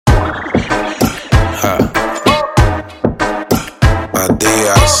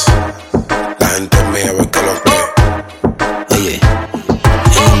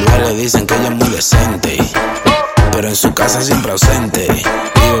casa siempre ausente.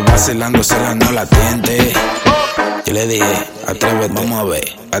 Vive vacilándosela, no la tiente. Yo le dije, atrévete, vamos a ver.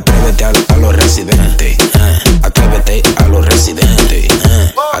 Atrévete a los residentes. Atrévete a los residentes.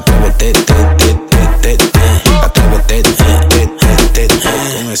 Atrévete, atrévete,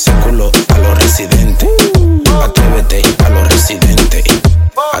 con ese culo a los residentes. Atrévete a los residentes.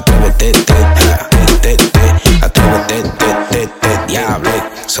 Atrévete, atrévete, diable.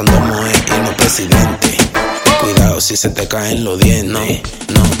 Son dos mujeres y no presidentes. Cuidado si se te caen los dientes.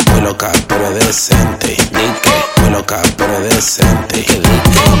 No, muy loca pero decente. Di que muy loca pero decente. Que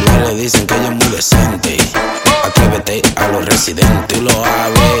le dicen que ella es muy decente. Atrévete a los residentes. Tú lo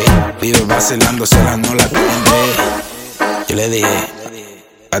sabes. Vive vacilándosela, no la atiende. Yo le dije,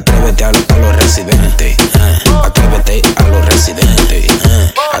 atrévete a los residentes. Atrévete a los residentes.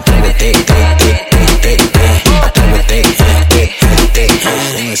 Atrévete, atrévete,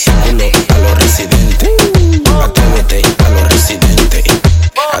 con ese culo a los residentes. Atrévete a los residentes.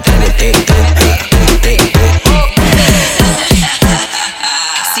 Atrévete,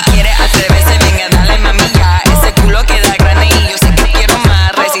 si quieres atreverse, venga, dale mami ya. Ese culo queda grande y yo sé que quiero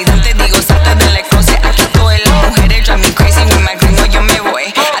más. Residente, digo, salte de la closet. Aquí todas las mujeres drive me crazy. With my gringo yo me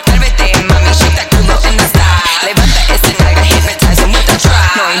voy. Atrévete, mami, shake that culo in the style. Levanta ese naga, hypnotize with the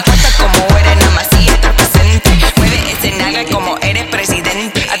drive. No importa cómo eres, nada más si estás presente. Mueve ese naga como eres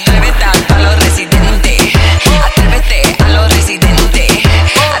presidente. Atrévete a los residentes. Atrévete a los residentes.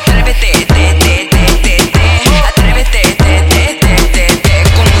 Atrévete, atrévete,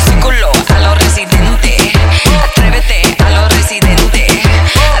 con un culo a los residentes. Atrévete a los residentes.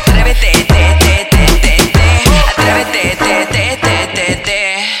 Atrévete, atrévete,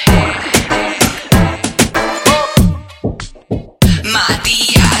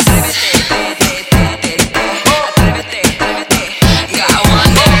 Matias. Atrévete,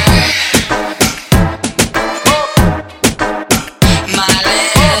 Godwonder.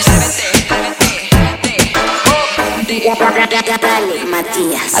 Dale,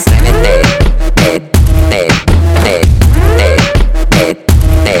 Matías. Atrévete.